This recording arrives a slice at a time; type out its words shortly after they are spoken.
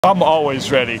I'm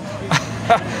always ready.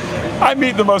 I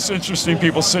meet the most interesting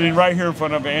people sitting right here in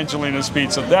front of Angelina's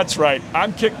Pizza. That's right,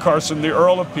 I'm Kit Carson, the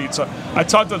Earl of Pizza. I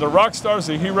talk to the rock stars,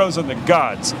 the heroes, and the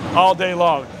gods all day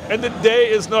long, and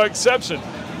today is no exception.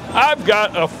 I've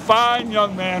got a fine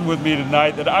young man with me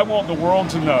tonight that I want the world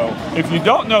to know. If you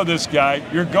don't know this guy,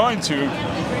 you're going to.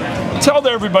 Tell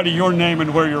everybody your name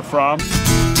and where you're from.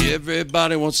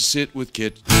 Everybody wants to sit with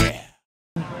Kit.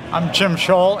 I'm Jim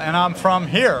Scholl, and I'm from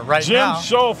here right now.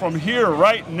 Jim Scholl from here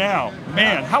right now.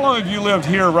 Man, how long have you lived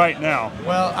here right now?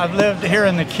 Well, I've lived here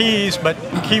in the Keys, but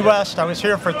Key West, I was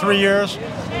here for 3 years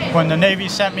when the Navy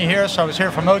sent me here, so I was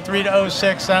here from 03 to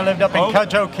 06, and I lived up in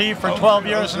Cudjoe Key for 12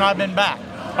 years, and I've been back.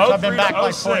 So I've been back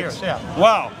like 4 years, yeah.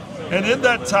 Wow. And in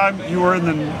that time, you were in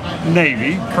the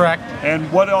Navy. Correct. And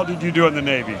what all did you do in the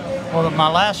Navy? Well, my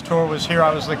last tour was here.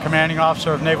 I was the commanding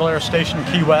officer of Naval Air Station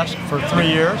Key West for 3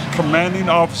 years. Commanding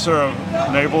officer of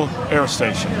Naval Air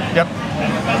Station. Yep.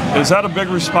 Is that a big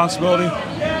responsibility?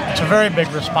 It's a very big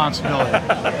responsibility.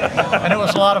 And it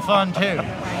was a lot of fun, too.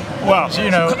 Wow. So, you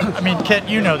know, I mean, Kit,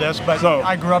 you know this, but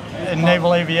I grew up in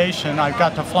naval aviation. I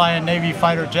got to fly in Navy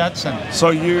fighter jets, and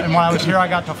when I was here, I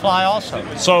got to fly also.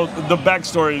 So the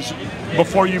backstory is,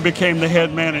 before you became the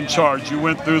head man in charge, you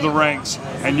went through the ranks,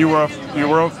 and you were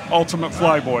an ultimate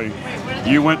flyboy.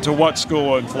 You went to what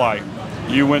school in flight?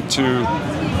 You went to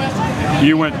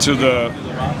the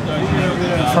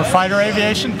for fighter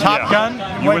aviation, Top Gun,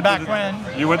 way back when.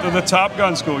 You went to the Top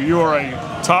Gun school. You are a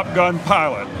Top Gun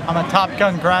pilot. I'm a Top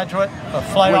Gun graduate, a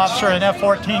flight officer in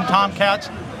F-14 Tomcats,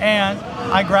 and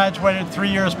I graduated 3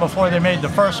 years before they made the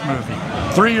first movie.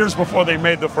 3 years before they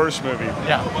made the first movie?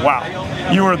 Yeah. Wow.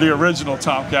 You were the original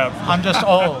Tomcat. I'm just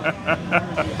old.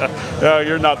 No,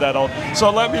 you're not that old. So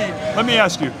let me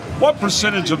ask you, what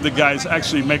percentage of the guys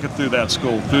actually make it through that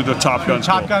school, through the Top Gun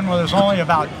school? Top Gun, well, there's only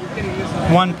about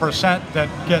 1% that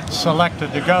get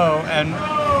selected to go, and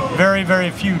very,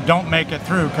 very few don't make it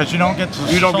through because you don't get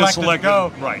selected to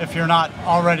go if you're not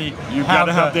already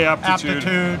have the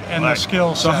aptitude and the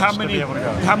skill so sets to be able to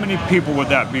go. How many people would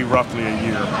that be roughly a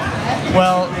year?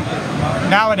 Well,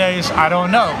 nowadays I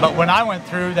don't know, but when I went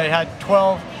through, they had 8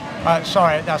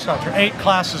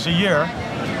 classes a year,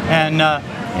 and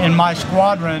in my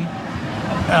squadron,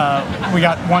 we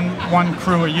got one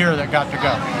crew a year that got to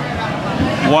go.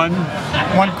 One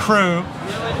crew.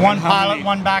 One pilot,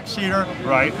 one backseater.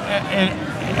 Right.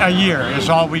 A year is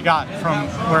all we got from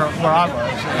where I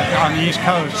was on the East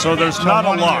Coast. So there's not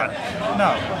a lot.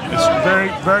 No. It's a very,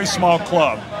 very small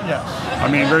club. Yes. I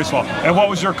mean, very small. And what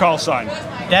was your call sign?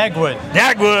 Dagwood.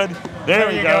 Dagwood. There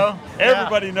you go. Yeah.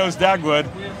 Everybody knows Dagwood.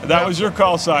 That was your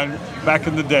call sign back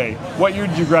in the day. What year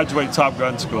did you graduate Top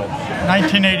Gun school?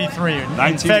 1983.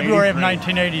 In February of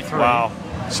 1983. Wow.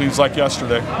 Seems like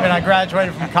yesterday. And I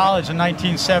graduated from college in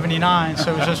 1979,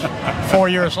 so it was just 4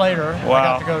 years later. Wow. I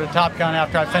got to go to Top Gun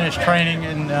after I finished training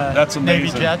in Navy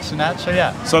jets and that, so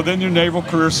yeah. So then your naval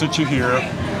career sent you here.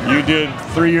 You did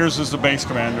 3 years as the base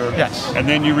commander. Yes. And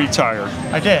then you retired.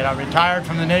 I did. I retired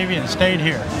from the Navy and stayed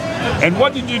here. And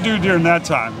what did you do during that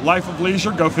time? Life of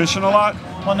leisure, go fishing a lot?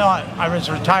 Well, no, I was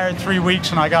retired 3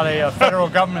 weeks, and I got a federal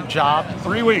government job.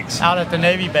 3 weeks? Out at the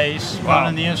Navy base,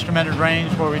 running the instrumented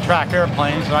range where we track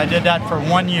airplanes, and I did that for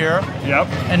 1 year. Yep.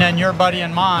 And then your buddy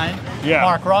and mine,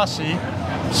 Mark Rossi,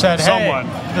 said, hey,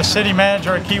 the city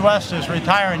manager at Key West is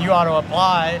retiring, you ought to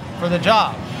apply for the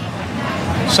job.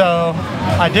 So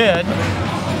I did,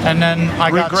 and then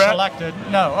I got selected.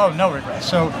 No regret.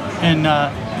 So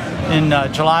in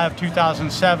July of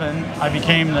 2007, I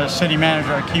became the city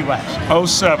manager at Key West.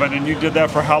 07, and you did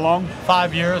that for how long?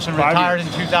 5 years, and retired in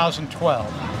 2012.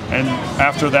 And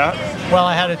after that? Well,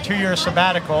 I had a 2-year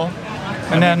sabbatical,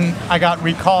 and then I got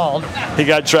recalled. He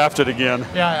got drafted again.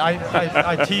 Yeah,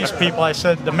 I teased people. I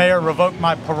said the mayor revoked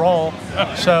my parole,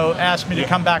 so asked me to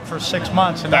come back for 6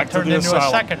 months, and that turned into a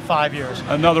second 5 years.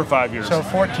 Another 5 years. So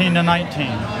 14 to 19.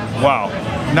 Wow.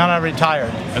 And then I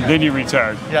retired. And then you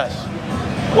retired? Yes.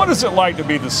 What is it like to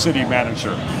be the city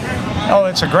manager? Oh,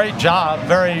 it's a great job.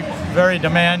 Very, very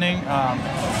demanding.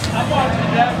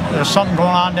 There's something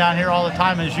going on down here all the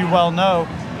time, as you well know,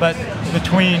 but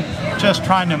between just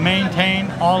trying to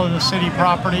maintain all of the city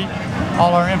property,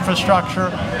 all our infrastructure,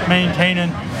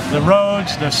 maintaining the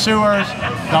roads, the sewers,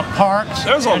 the parks,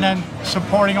 and then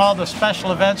supporting all the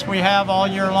special events we have all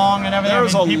year long and everything.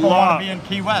 People want to be in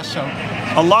Key West, so.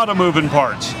 A lot of moving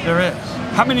parts. There is.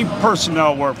 How many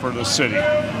personnel work for the city?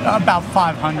 About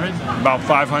 500. About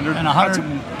 500? And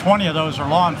 120 of those are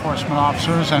law enforcement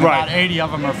officers, and about 80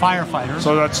 of them are firefighters.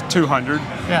 So that's 200.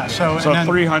 Yeah, so then,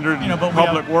 300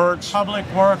 public works. Public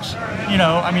works,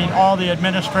 I mean, all the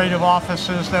administrative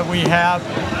offices that we have,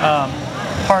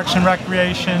 Parks and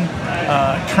Recreation,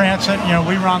 Transit. You know,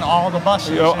 we run all the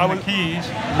buses in the Keys.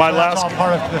 That's all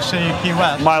part of the city of Key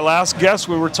West. My last guest,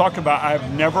 we were talking about,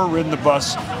 I've never ridden the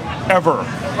bus ever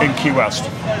in Key West.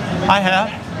 I have.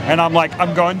 And I'm like,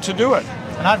 I'm going to do it.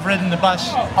 And I've ridden the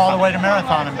bus all the way to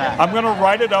Marathon and back. I'm going to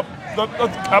ride it up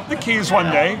the Keys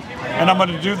one day, and I'm going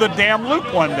to do the damn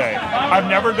loop one day. I've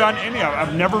never done any of it.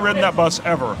 I've never ridden that bus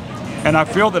ever, and I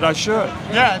feel that I should.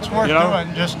 Yeah, it's worth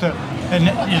doing just to, and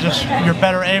you're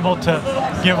better able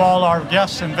to give all our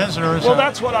guests and visitors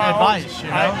that's what advice.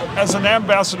 As an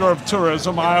ambassador of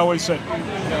tourism, I always said,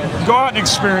 go out and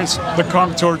experience the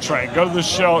Contour train. Go to the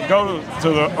Shell. Go to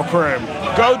the aquarium.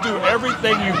 Go do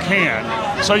everything you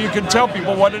can, so you can tell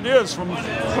people what it is from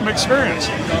experience.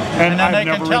 And then they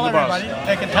can tell everybody.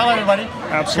 They can tell everybody.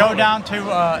 Absolutely. Go down to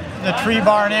the Tree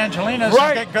Bar in Angelina's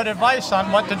and get good advice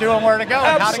on what to do and where to go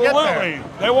and how to get there.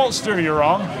 They won't steer you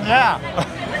wrong. Yeah.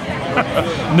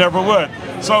 Never would.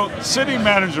 So, city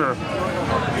manager.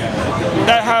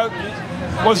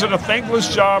 Was it a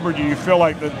thankless job, or do you feel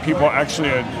like that people actually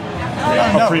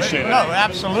appreciate it? No,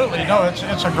 absolutely. No,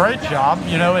 it's a great job.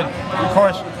 You know, of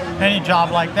course, any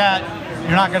job like that,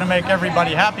 you're not going to make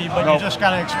everybody happy, but you just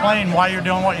got to explain why you're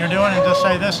doing what you're doing and just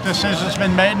say this decision's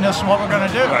been made and this is what we're going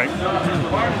to do. Right.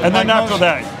 And then after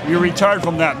that, you retired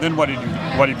from that. Then what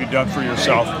have you done for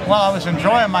yourself? Well, I was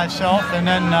enjoying myself, and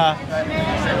then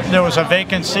there was a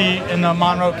vacancy in the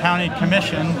Monroe County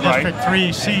Commission, District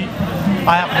 3 seat.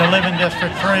 I happen to live in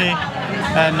District 3,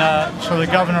 and so the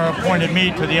governor appointed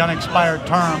me to the unexpired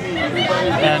term,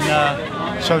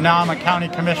 and so now I'm a county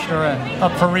commissioner and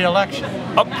up for re-election.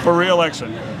 Up for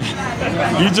re-election.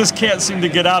 You just can't seem to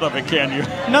get out of it, can you?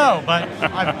 No, but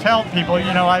I tell people,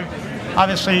 you know, I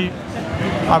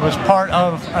was part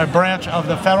of a branch of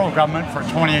the federal government for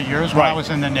 28 years when I was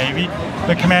in the Navy.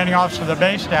 The commanding officer of the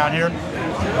base down here,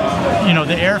 you know,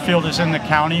 the airfield is in the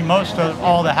county. Most of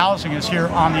all the housing is here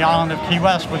on the island of Key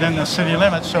West within the city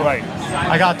limits. So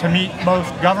I got to meet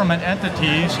both government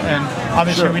entities, and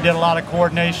obviously we did a lot of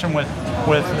coordination with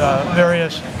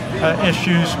various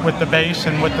issues with the base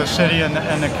and with the city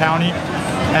and the county.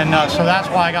 And so that's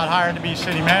why I got hired to be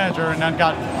city manager, and then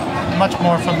got much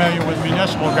more familiar with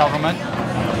municipal government.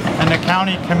 And the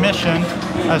county commission,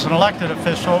 as an elected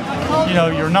official, you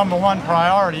know, your #1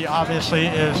 priority obviously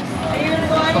is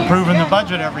approving the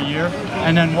budget every year,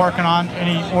 and then working on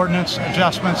any ordinance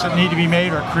adjustments that need to be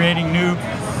made, or creating new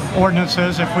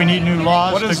ordinances if we need new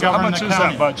laws to govern the county. How much is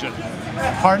that budget?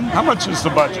 Pardon? How much is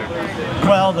the budget?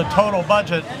 Well, the total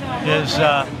budget is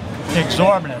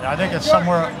exorbitant. I think it's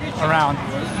somewhere around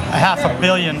 $500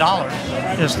 million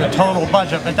is the total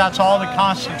budget, but that's all the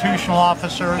constitutional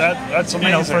officers. That's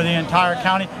amazing. You know, for the entire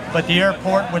county. But the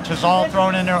airport, which is all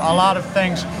thrown in there, a lot of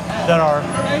things that are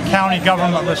county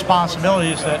government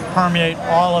responsibilities that permeate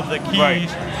all of the Keys.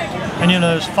 And you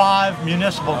know, there's 5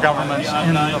 municipal governments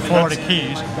in the Florida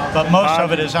Keys, but most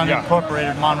of it is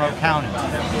unincorporated Monroe County.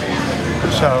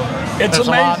 So it's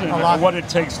amazing a lot what it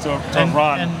takes to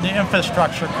run. And the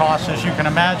infrastructure costs, as you can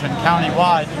imagine,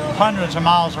 countywide, hundreds of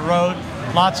miles of road,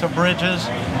 lots of bridges.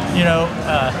 You know,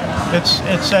 it's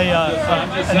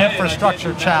an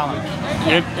infrastructure challenge.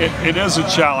 It is a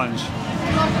challenge,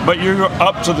 but you're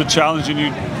up to the challenge, and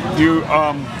you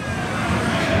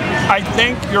I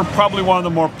think you're probably one of the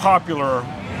more popular.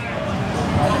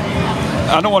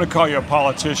 I don't want to call you a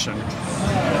politician.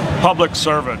 Public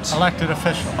servants. Elected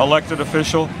official. Elected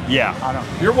official? Yeah. I don't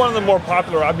know. You're one of the more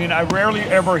popular. I mean, I rarely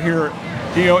ever hear,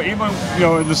 you know, even, you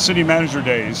know, in the city manager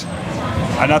days.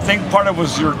 And I think part of it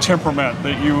was your temperament,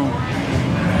 that you,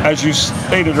 as you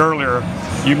stated earlier,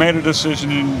 you made a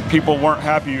decision and people weren't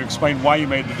happy. You explained why you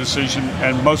made the decision,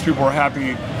 and most people were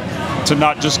happy to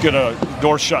not just get a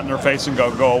door shut in their face and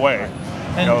go away.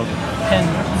 And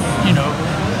you know,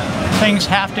 things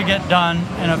have to get done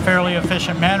in a fairly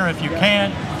efficient manner if you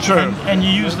can. Sure. And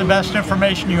you use the best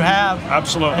information you have.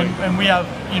 Absolutely. And we have,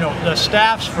 you know, the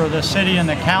staffs for the city and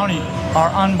the county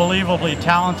are unbelievably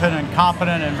talented and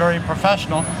competent and very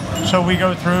professional. So we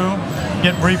go through,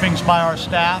 get briefings by our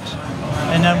staffs,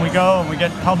 and then we go and we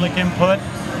get public input,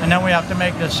 and then we have to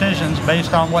make decisions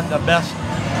based on what the best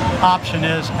option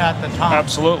is at the time.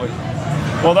 Absolutely.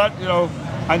 Well, that, you know,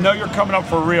 I know you're coming up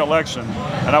for re-election,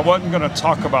 and I wasn't going to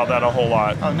talk about that a whole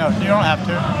lot. Oh, no, you don't have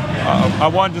to. I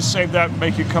wanted to save that and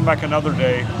make you come back another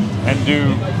day and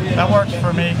do... That works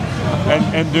for me.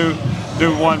 And do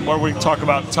one where we talk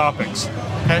about topics.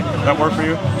 Okay. That work for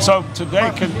you? So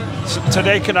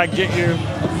today, can I get you...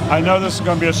 I know this is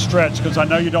going to be a stretch because I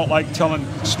know you don't like telling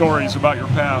stories about your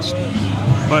past,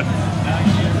 but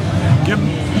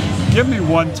give me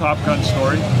one Top Gun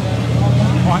story.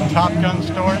 One Top Gun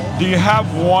story? Do you have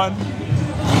one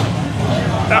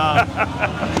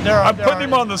I'm putting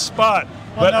him on the spot.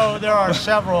 Well, no, there are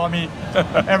several. I mean,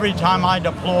 every time I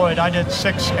deployed, I did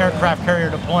 6 aircraft carrier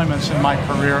deployments in my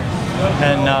career,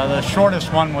 and the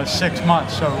shortest one was 6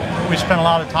 months. So we spent a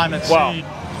lot of time at sea,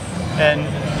 and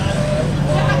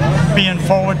being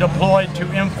forward deployed to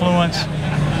influence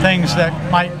things that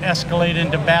might escalate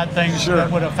into bad things that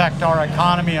would affect our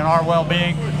economy and our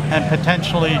well-being, and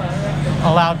potentially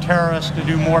allow terrorists to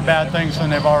do more bad things than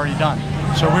they've already done.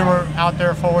 So we were out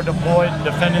there forward deployed,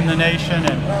 defending the nation,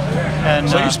 and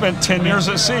so you spent 10 years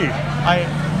at sea?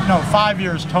 No, 5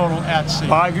 years total at sea.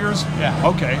 5 years? Yeah.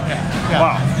 Okay. Yeah.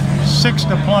 Wow. 6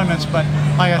 deployments, but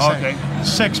like I said,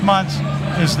 6 months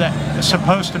is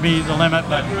supposed to be the limit.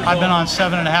 But I've been on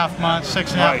 7.5 months,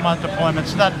 6.5 month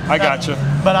deployments. I got you.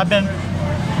 But I've been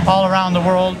all around the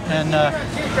world, and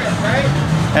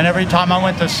every time I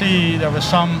went to sea, there was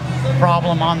some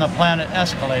problem on the planet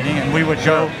escalating, and we would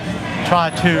go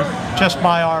try to, just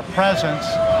by our presence,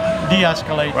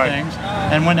 de-escalate things.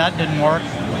 And when that didn't work,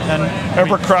 then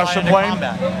ever crash a plane?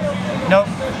 Nope.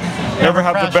 Never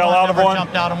have to bail out of one?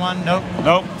 Jumped out of one? Nope.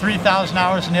 Nope. 3,000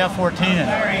 hours in the F-14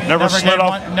 and never slid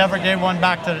off. Never gave one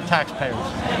back to the taxpayers.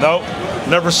 Nope.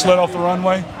 Never slid off the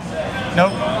runway?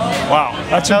 Nope. Wow,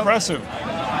 that's impressive.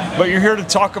 But you're here to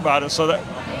talk about it, so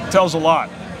that tells a lot.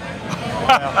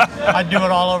 I'd do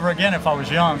it all over again if I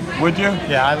was young. Would you?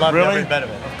 Yeah, I loved every bit of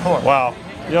it, of course. Wow.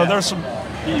 You know, there's some,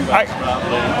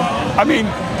 I mean,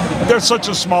 there's such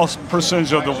a small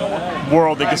percentage of the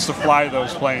world that gets to fly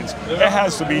those planes. It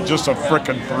has to be just a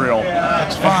frickin' thrill.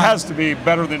 It's fun. It has to be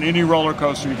better than any roller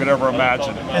coaster you could ever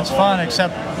imagine. It's fun,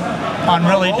 except on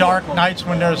really dark nights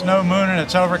when there's no moon and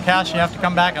it's overcast, you have to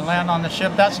come back and land on the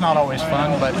ship. That's not always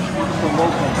fun, but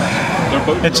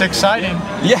it's exciting.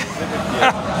 Yeah.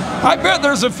 I bet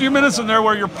there's a few minutes in there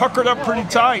where you're puckered up pretty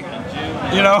tight.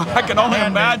 You know, I can only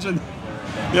imagine.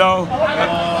 You know,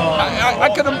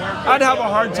 I'd have a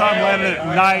hard time landing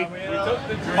at night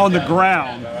on the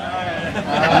ground,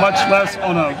 much less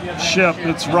on a ship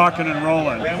that's rocking and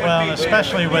rolling. Well,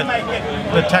 especially with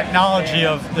the technology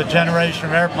of the generation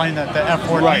of airplane that the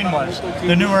F-14 was.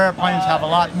 The newer airplanes have a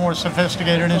lot more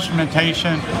sophisticated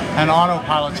instrumentation and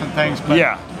autopilots and things,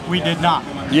 but we did not.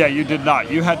 Yeah, you did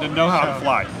not. You had to know how to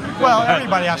fly. Well,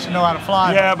 everybody has to know how to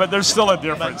fly. Yeah, but there's still a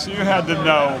difference. You had to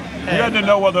know. You had to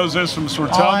know what those instruments were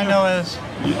telling you. All I know is,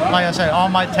 like I say, all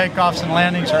my takeoffs and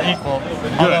landings are equal.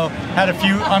 Although had a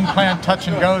few unplanned touch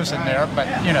and goes in there, but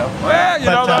you know. Well, you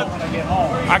know that.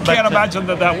 I can't imagine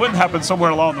that wouldn't happen somewhere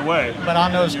along the way. But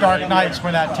on those dark nights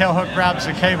when that tail hook grabs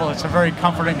the cable, it's a very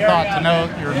comforting thought to know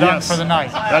you're done for the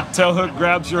night. That tail hook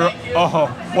grabs your. Oh,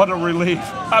 what a relief!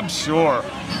 I'm sure.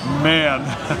 Man.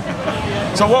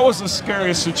 So what was the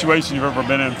scariest situation you've ever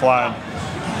been in flying?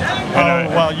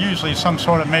 Well, usually some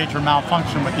sort of major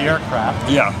malfunction with the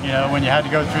aircraft. Yeah. You know, when you had to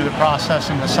go through the process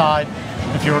and decide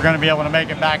if you were going to be able to make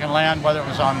it back and land, whether it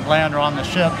was on land or on the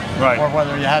ship, or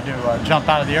whether you had to jump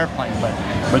out of the airplane.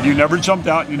 But you never jumped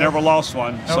out, you never lost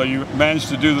one, so you managed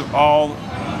to do all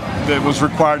that was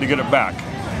required to get it back.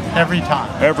 Every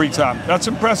time. Every time. That's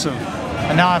impressive.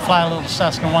 And now I fly a little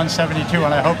Cessna 172,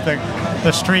 and I hope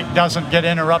the streak doesn't get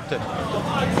interrupted.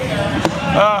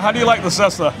 How do you like the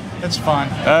Cessna? It's fun.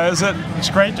 Is it? It's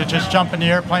great to just jump in the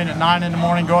airplane at 9 in the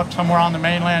morning, go up somewhere on the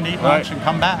mainland, eat lunch, and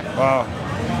come back.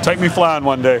 Wow. Take me flying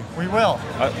one day. We will.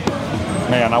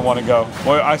 Man, I want to go.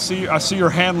 Well, I see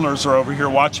your handlers are over here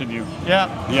watching you.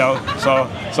 Yeah. You know, so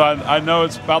I know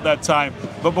it's about that time.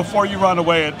 But before you run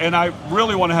away, and I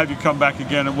really want to have you come back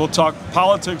again, and we'll talk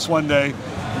politics one day,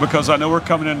 because I know we're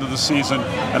coming into the season,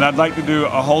 and I'd like to do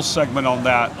a whole segment on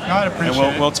that. I'd appreciate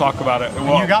it. And we'll talk about it.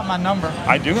 You got my number.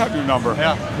 I do have your number.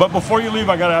 Yeah. But before you leave,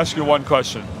 I got to ask you one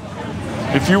question.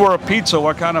 If you were a pizza,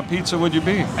 what kind of pizza would you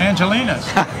be? Angelina's.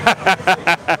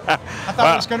 I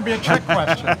thought it was going to be a trick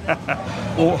question.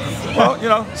 Well, you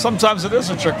know, sometimes it is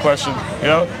a trick question. You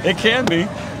know, it can be.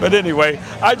 But anyway,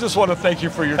 I just want to thank you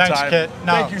for your time. Thanks, Kit.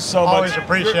 No, thank you so much. Always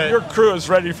appreciate it. Your crew is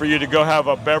ready for you to go have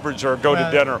a beverage or go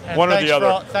to dinner, one or the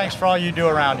other. Thanks for all you do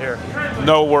around here.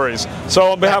 No worries.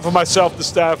 So on behalf of myself, the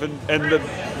staff, and the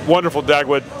wonderful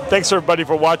Dagwood, thanks everybody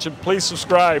for watching. Please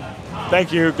subscribe.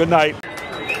 Thank you. Good night.